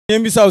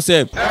Yembisa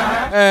say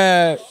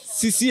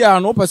sisi a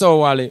no pese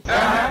owale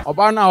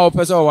oba na o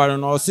pese owale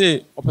no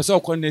say o pese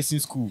okọ nursing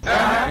school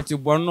enti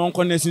bon no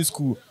okọ nursing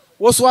school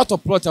wo so ato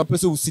plot a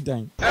pese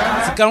usidan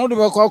sika no de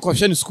be ko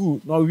hwe school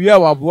no wi a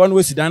wabo no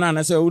usidan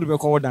na say wo de be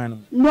ko wodan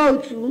no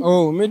true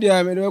oh me de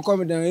ko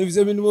me dan if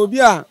say me no bi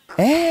a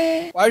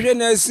wa hwe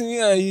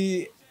nursing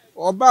ayi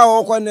oba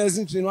okọ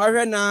nursing school no wa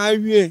hwe na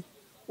awie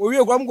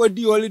owie kwam go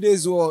di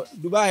holidays wo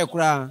Dubai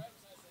kra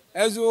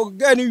ezo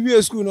get ni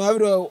wie school no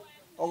abiro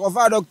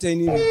okofa doctor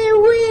ni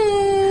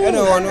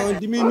eno no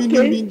di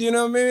mi di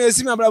no me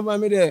esi ma bra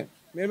me de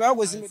me ba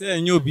go si say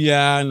enyo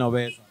bia na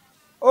be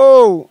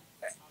oh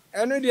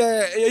eno de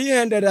yi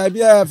handed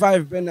abia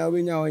 5 pen na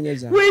we nya onye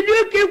ja we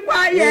do keep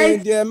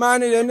quiet de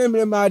man de ne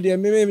mre ma de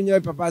me nya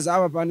papa sa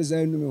papa ne sa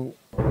nu me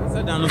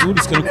say dan no so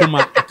dis kan kuma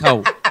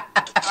akaw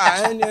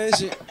ene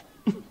shi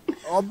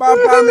oba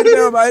pa me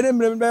de oba ne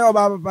mre be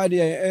oba papa de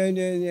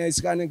ene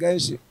scan kan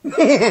shi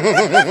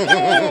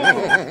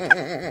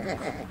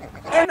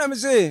ena me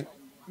say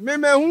me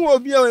hu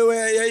obi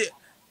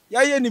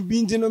ya ye ni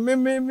binti no me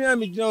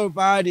am gina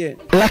pa de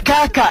la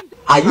kaka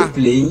are you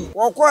playing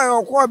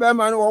woko be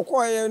ma no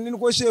woko ye ni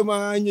ko she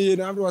ma anye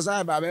na do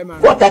sa ba be ma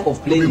what type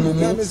of playing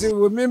me say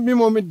me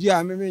mo me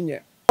dia me nye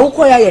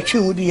woko ya ye twi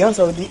wudi yan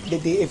so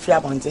de efri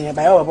abonten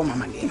ba ya wo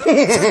mama de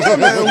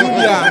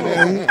wudi a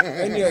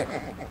ene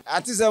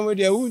ati se mo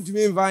de wuntu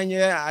me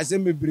mfanye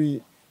asem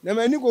bebre na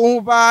mani ko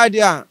hu pa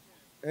de a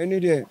ene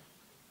de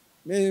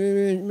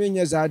me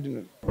nye zadu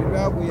no be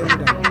ago ye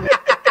da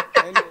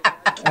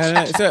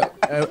say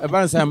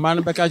about say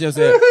man be catch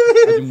say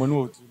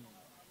adimonu otu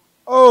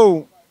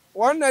oh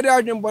one na dey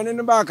adimonu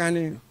no back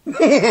ani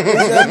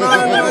say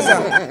man say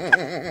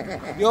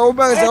yo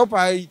be say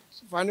opai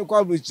fani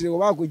kwa buchire wo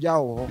ba ko ja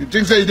wo you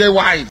think say you dey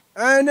wise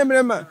ne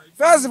mrema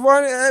first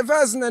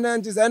na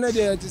 90s na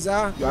dey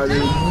tisa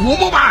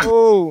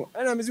oh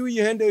na me say we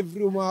hand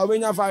every room a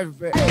obenya 5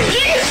 pe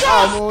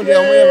ah mo dey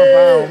mo ye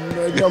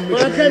papa mo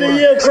can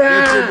you cry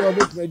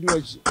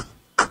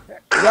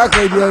ya ka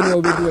dey no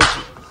obedu achi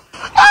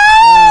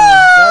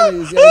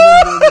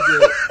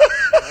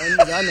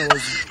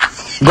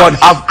God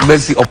have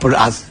mercy upon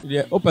us.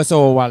 Yeah, opese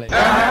o wale.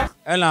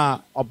 Ela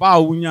oba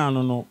wunya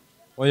no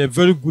we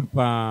very good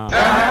pa.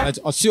 But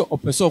osi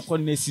opese o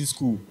nursing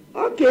school.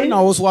 Okay.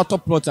 Na also what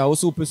top plot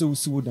also opese wo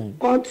si wodan.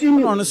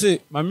 Continue. No say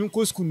mami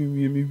ko school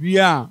ni wi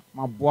a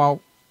maboa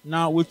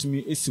na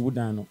wetumi esi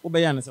wodan no.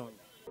 Obe ya na se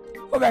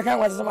obe kan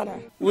wase sama na.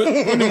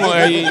 Woni mo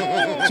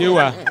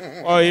chewa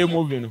o ye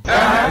movie no.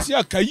 Osi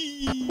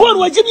akayi. Won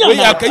wajimi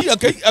ana.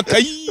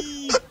 Akayi.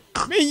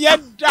 Me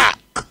yeda.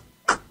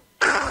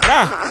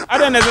 I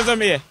don't know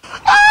me.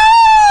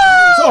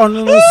 So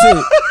no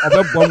say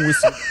obe bom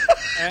wesi.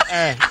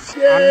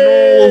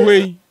 Ano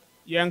we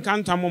yen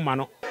kanta mo ma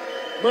no.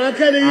 Ma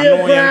ka ne ye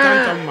kwa. Yen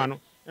kanta mo ma no.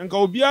 Enka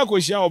obi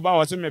akohia oba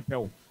wo se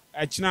mepew.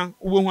 Akina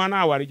wo hu ana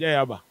awaregya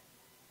ya ba.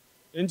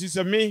 Enti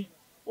se me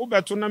wo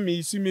beto na me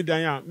isi mi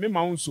dan a me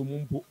ma wonso mu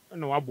mpo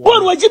na wabo.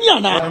 Won wajimi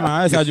ana.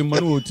 Ma asa adwumbo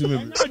no otu me.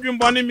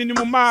 Adwumbo ne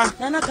minimum ma.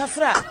 Nana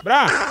kafra.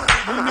 Bra.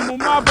 Minimum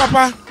ma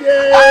papa.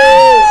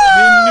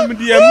 Minimum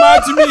die ma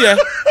timi ye.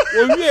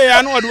 Owie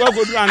ya na wode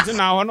wagodu ante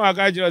na ho na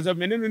waka jira se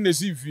me ne no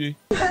si fie.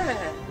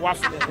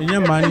 Waf. Enye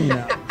mani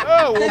na.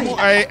 Oh, wo mu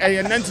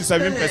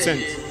 97%.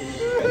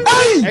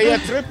 Hey,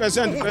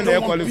 3% when they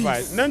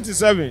qualify.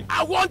 97.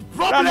 I want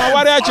problem. Na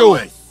wari acho.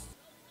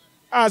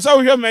 Ah, so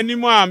we hear many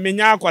more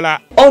menya akwala.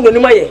 Oh, no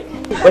ma ye.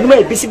 Oni ma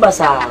bisi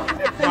basa.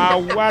 Ma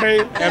wari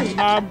e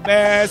ma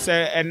be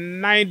se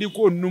 90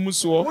 ko num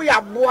so. Wo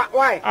ya boa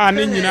why? Ah,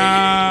 ne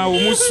nyina wo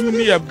musu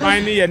ni ye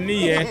ban ni ye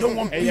ni ye.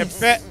 E ye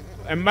pe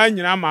e ma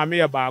nyina ma me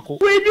ye baako.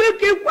 We do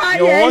keep quiet.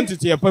 You want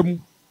it ye pam.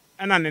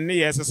 Ana ne ne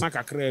ye sesa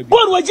kakra bi. Bo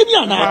wajimi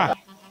ana.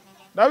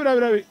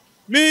 David.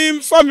 Me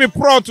for me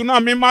prot na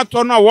me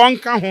mato na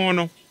wonka ho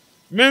no.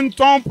 Me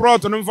nton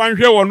prot no mfa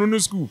hwe wono no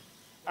school.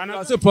 And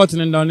I say prot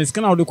no down is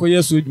can I do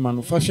yesu eduma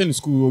no fashion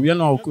school we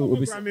na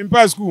obi. Me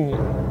pass school.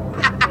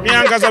 Me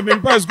anka me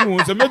pass school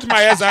so me tuma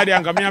yes ade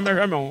anka me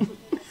amehwe me ho.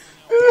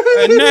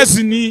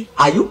 Nurse ni.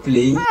 Are you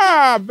playing?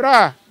 Ah,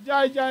 bra.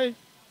 Jai.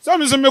 So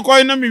me me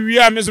ko na me wi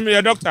a me so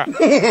me doctor.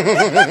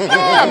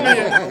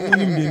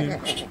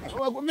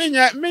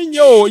 Me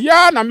o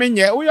ya na me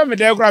nye wo ya me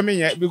dey kra me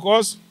nye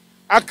because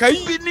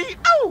akayi ni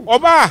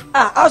oba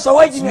so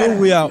wajimi no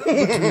we are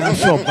na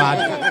sure bad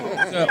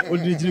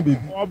odijini baby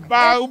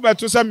oba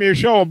ubeto se me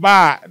hwe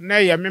oba na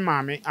ye me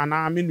maame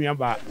ana me nua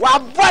ba wa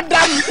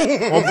bodam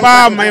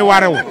oba mai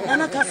warewo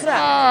na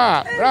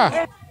kafra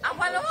bra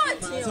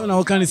so na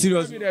o kan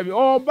serious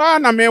oba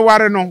na me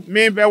ware no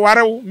me be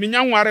warewo me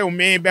nya warewo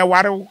me be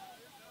warewo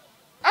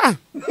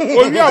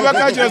obi oba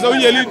ka je so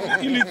ye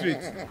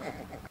illiterate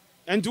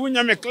and tu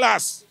nya me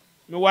class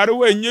me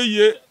warewo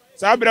enye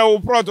Sabra wo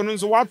prot no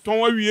so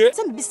waton awie.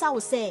 Sem bisa wo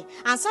say,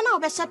 ansa na wo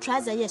be sha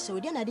trouser ye so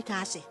de na di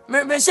kan hye.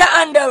 Me sha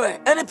underwear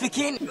any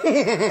pikin.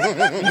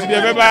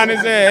 Ndi be ba ne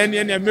say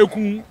ene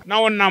meku na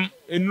wonam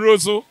enuro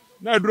so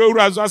na aduro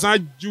wura so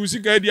asan juice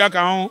ka di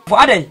aka ho. For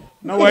aden.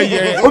 Na wa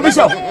ye. Obi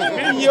so.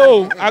 Me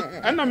yo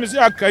ana me say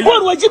akai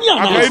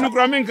no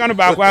kura me nkan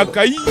ba kwa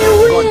akai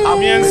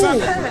miensa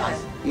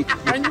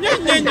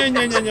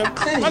anya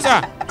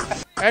masa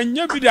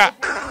anya bida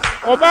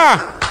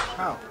oba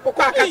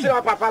okwa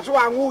kasira papa so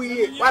anwu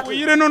yi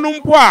oyire no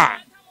numpo a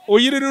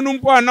oyire no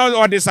numpo a na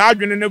ode sa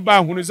adwene ne ba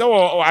hunu se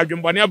wo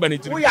adwenbone aba ne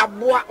tiri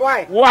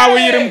wo a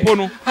oyire mpo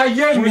no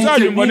hunu se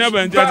adwenbone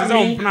aba ne tiri se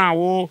wo mpna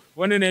wo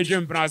woni na edwe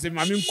mpna se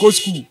ma me nko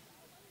school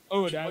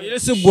oh da oyire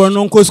se bo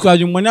no nko school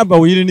adwenbone aba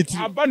oyire ne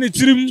tiri aba ne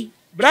tirim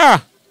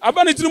bra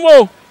aba ne tirim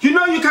o you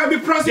know you can be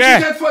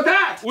prosecuted for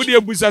that wo de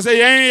busa se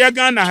yen ya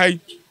Ghana hai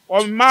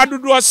o ma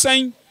dodo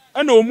osan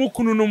na o mu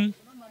kununum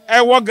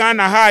ewo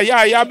Ghana ha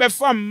ya be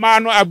fam ma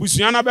no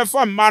abusuan na be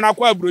fam ma na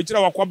kwa abrochire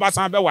wakọ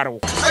basan be ware wo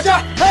aja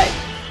hey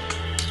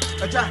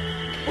aja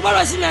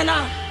ubara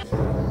simena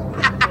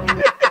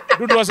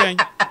dodo osan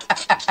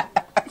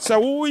sa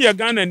wo ya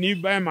Ghana ni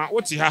ba ma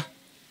oti ha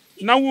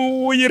na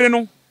wo yire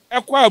no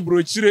ekwa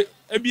abrochire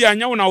ebi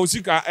anya wo na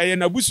osika eye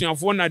na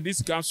abusuanfo na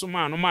disika so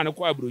ma no ma na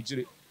kwa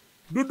abrochire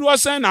dodo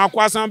osan na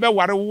akwa san be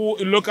ware wo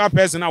local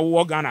person na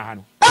wo Ghana ha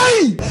no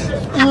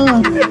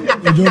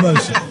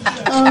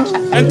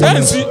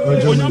entansi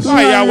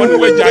onyamba ya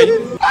wonu wajai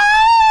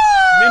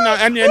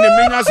mina ene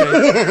menya se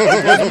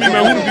mi ma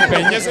huru bi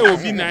penye se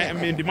obi na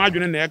me di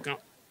madwene na eka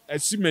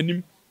asi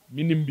manim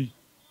minim bi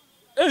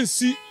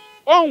ensi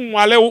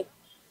onwale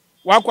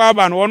wakwa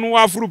aba no wonu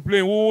wa furu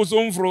plane wo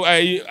so mfuru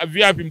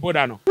VIP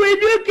mpoda no will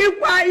you keep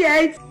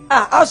quiet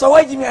also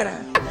wait me na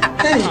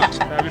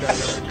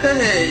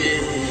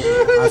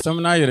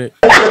asam na yire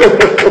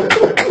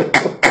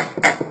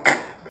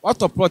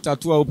what a plot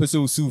atu a opese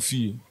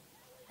usufi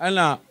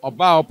ana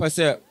oba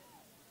opese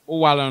o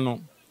wala no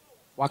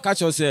waka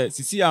cho se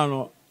sisi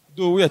ano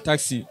do we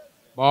taxi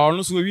ba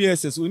onu so we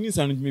ss oni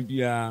sanu dwuma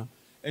bia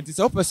enti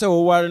se opese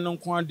o ware no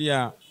nko ade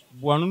a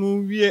buano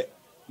no wie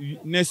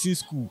nursing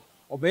school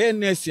obeye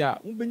nurse a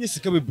mbenye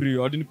sika bebre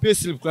ode no pay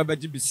slip kura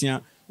beje bisia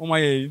o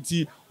maye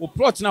enti o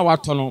plot na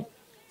wato no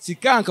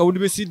sika anka wo de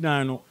besi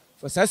dan no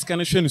for sa sika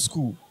no hwe no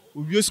school o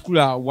wie school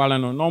a wala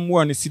no no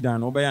mo ne sidan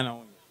no obeye na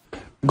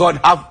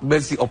God have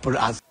mercy upon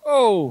us.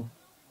 Oh,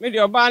 me the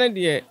oba ne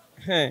de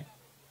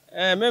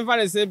me fa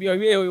ne se bi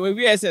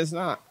we SS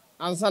na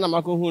ansa na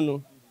makohu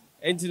no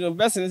enti no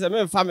best ne se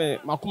me fa me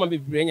makoma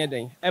bebre nya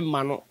den e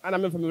ma no ana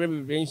me fa me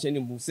bebre nhye ne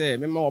bu se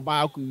me ma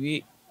oba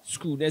akwe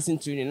school nursing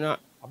training na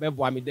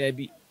obebo am da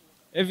bi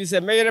efi se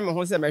me yere me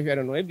ho se me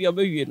hwere no e bi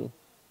obawie no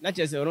na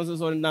che se ono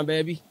so na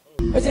ba bi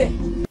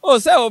oh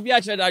se obi a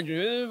che da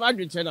dwe va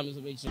dwe che na me so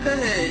be chi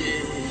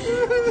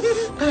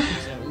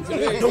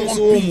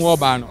so mo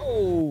oba no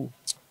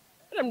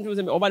I'm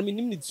doing over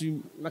minimum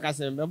to make us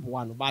a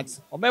one, but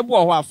Obebo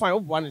or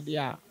fine one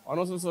there, or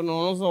also no,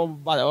 also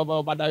bad, or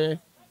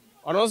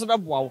also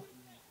Bebo.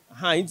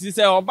 It is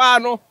a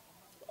Obano,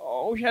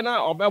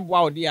 Oceana, or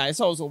Bebo, dear,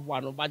 it's also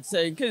one, but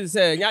say, in case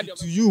say,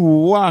 to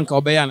you,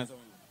 Uncle Bayana.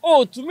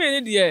 oh, to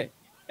me, dear,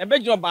 a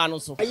beg your ban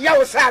also.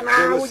 Yo, son,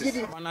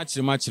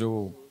 much.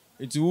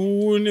 It's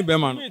only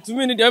Beman. To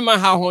me, the man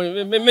how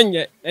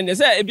and they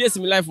say, abuse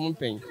me life from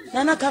pain.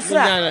 Nana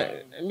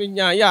Kafra.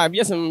 Yeah,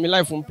 abuse me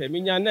life from pain.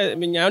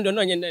 Minya, don't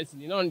know your nurse,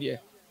 you know, dear.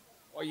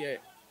 Or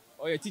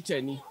your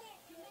teacher, ni.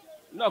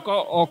 No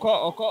call,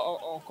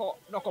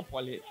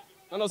 poly.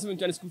 None of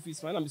them school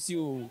fees, man. I'm see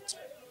you.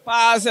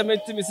 Pass a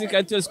meeting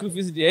to school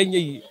fees, the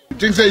end.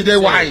 Things say they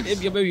wise.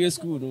 If you're very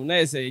school,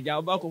 no, say, you're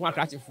about to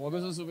catch it for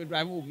me, so we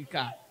drive over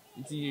car.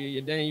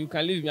 Then you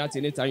can leave me at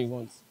any time you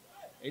want.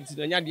 It's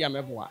the Yadia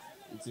Meboa.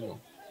 No.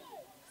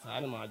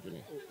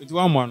 It's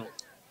one man.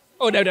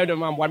 Oh, the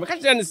man, one.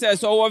 Catch says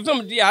so of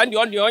them, dear, and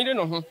you're the only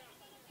no.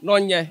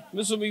 None yet.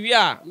 Miss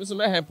Mivia, Miss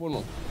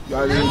Mehapono. You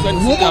are in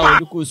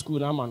the school,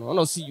 man. I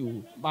don't see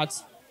you. But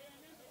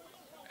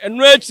and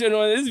rich, you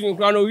know, this is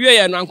crown of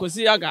year and Uncle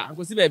Siaga,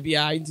 Uncle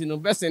Sibia, into no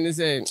best and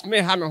say,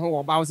 may have a home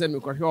about them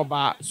because you're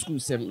about school,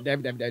 same,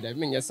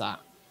 yes, sir.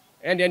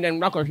 And then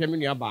knock off him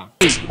in your bar.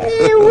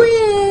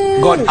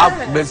 God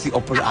have mercy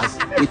upon us.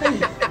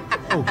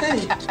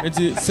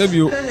 Eti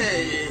sebio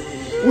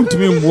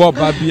untumi mbo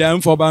ba bia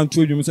mfo ba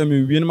nto dwum se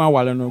me wie na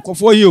wale no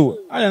kofo ye o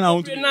aya na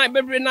untu na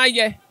bebre na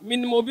ye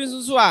minimo obi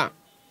susu a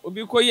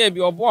obi koye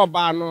bi obo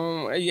oba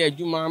no ye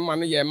adwuma ma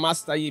no ye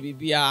master ye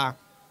bibia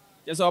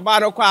je so oba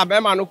no kwa be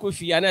ma no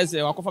kofia na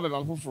se wakofa be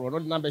ma foforo no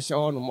na be hye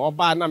ho no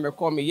oba na me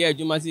ko me ye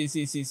adwuma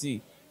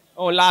si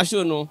o la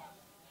show no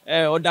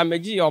o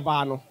damage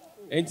oba no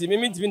enti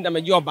me ntimi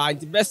damage oba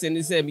enti best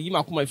ni se me yi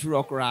makoma firi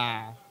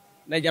okra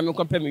na jame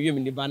ko pem wiem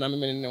ni ba na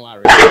me ne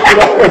ware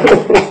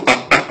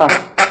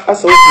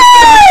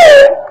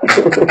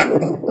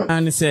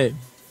and say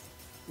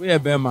we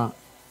bema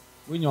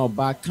when your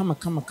back come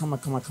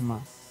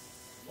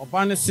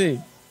oba ne say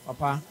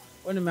papa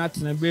when me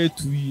atena be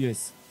 2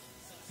 years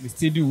me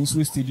steady wo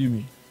so steady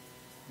me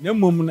na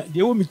mom na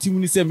de wo mitim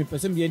ni say me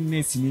person be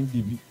na sini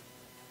dibi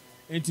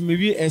enti me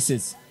wi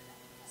ss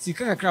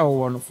sika kakra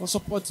wo no for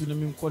support no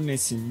me nko na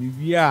sin me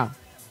wi a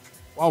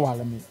wa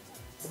wale me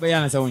oba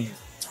ya na say won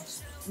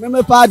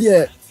me pa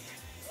de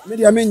me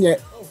de menye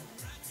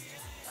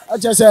a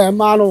che say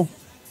ma no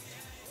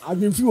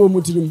adwin fi wo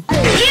mutirim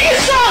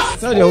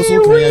Say they also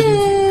can you.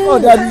 Oh,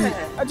 daddy,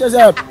 I just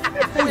said,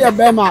 we are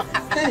Bema.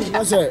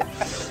 I said,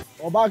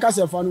 Obaka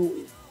said,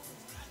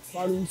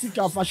 Fanu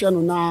Sika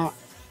fashion na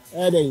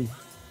Eden.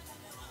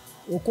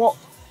 Oko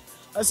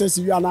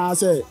SSC we are now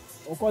say,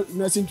 Oko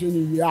nursing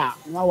training we are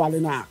now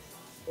Walina.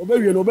 Obey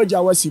you, Obeja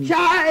Wasim.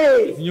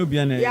 You be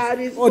an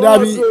Oh,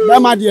 daddy,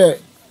 Bema dear,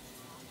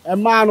 a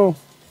man.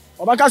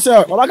 Obaka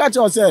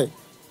say,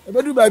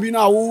 Obedu baby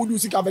now, who do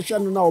Sika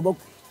fashion now,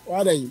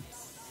 what are you?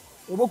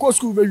 Oboko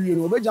school be you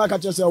know, Obeja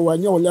catch yourself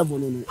when you're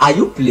level. Are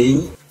you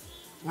playing?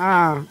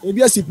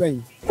 ABS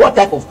paying. What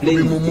type of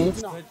playing?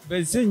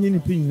 But saying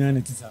anything, none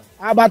it is.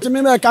 But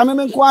me come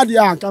in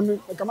quadia, come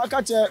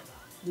catch a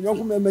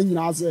young man,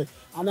 I say,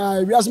 and I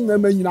realize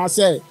me, I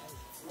say,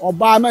 or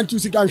buy men to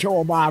see can show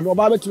or bar, no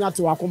barbecue not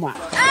to Akuma.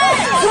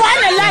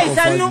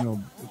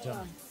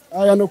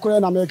 I know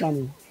Korean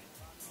American.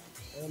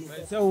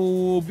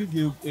 So big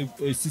a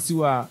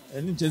Sisua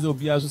and just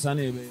Obia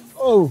Susane.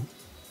 Oh,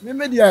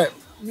 me, dear,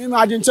 me,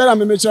 I didn't tell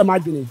me, my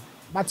dinner,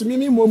 but to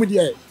me, moment,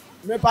 dear,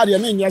 me party,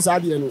 and yes, I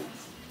didn't know.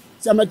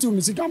 Say, my 2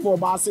 music camp or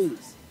bar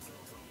says.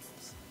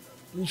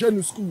 We show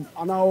no school,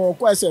 and our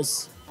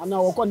courses, and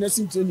our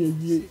nursing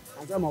training,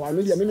 and some of our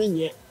media,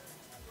 yet.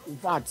 In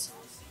fact,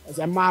 as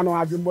a man, I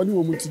have been body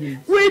woman to me.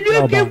 We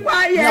do keep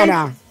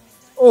quiet.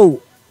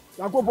 Oh,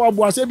 Jacob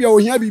was a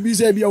here, be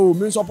say, oh,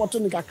 means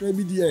opportunity, a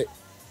crabby dear.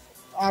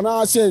 And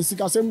I say,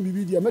 Sika, same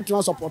be dear, make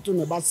trans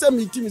opportunity, but send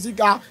me to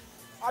Sika.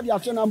 I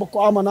have a number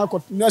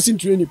of nursing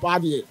training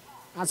party,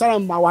 and some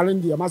of my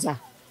Walendia, Massa.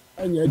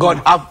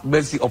 God have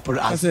mercy upon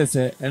us. I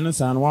say, and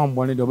son, one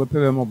bonnet of a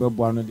paper mobile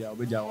one.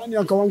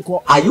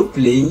 Are you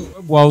playing?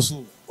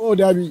 Oh,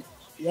 Daddy,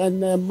 and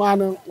man,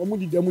 what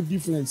would the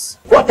difference?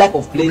 What type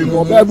of playing?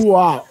 Babu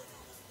are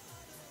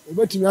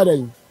over to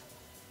me,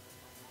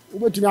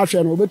 over to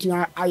Nation, over to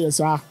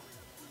ISR.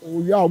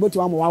 Oh, you are over to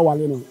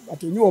Amawalino,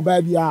 but you know,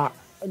 baby, are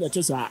and the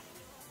Tessa.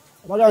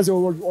 But I say,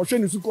 or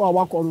Shen Suko, I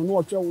walk on,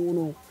 no,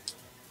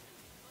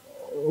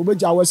 over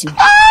Jawasi.